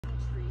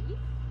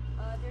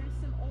There's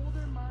some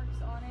older marks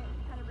on it,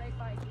 kind of right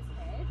by his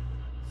head.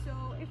 So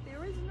if there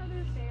was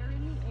another bear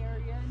in the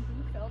area and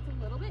he felt a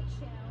little bit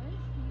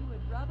challenged, he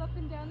would rub up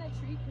and down that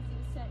tree because he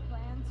was sent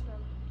glands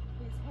from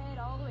his head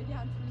all the way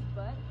down to his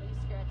butt. He's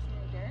scratching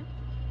right there.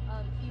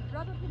 He'd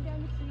rub up and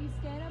down the tree,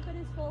 stand up at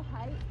his full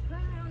height,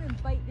 turn around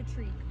and bite the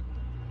tree.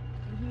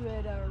 And he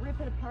would rip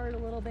it apart a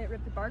little bit,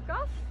 rip the bark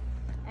off.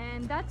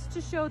 And that's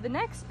to show the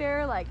next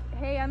bear, like,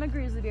 hey, I'm a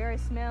grizzly bear, I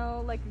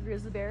smell like a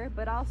grizzly bear,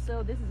 but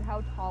also this is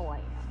how tall I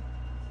am.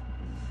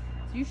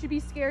 So you should be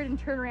scared and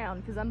turn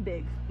around because I'm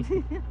big.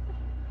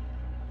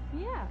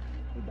 Yeah,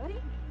 hey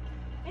buddy.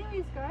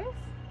 Anyways guys,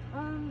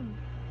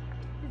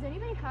 does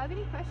anybody have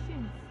any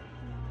questions?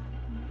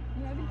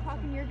 Yeah, I've been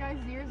talking your guys'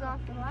 ears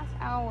off for the last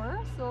hour,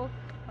 so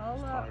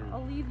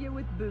I'll leave you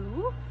with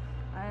Boo.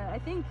 I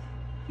think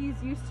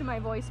he's used to my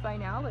voice by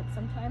now, but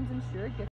sometimes I'm sure it gets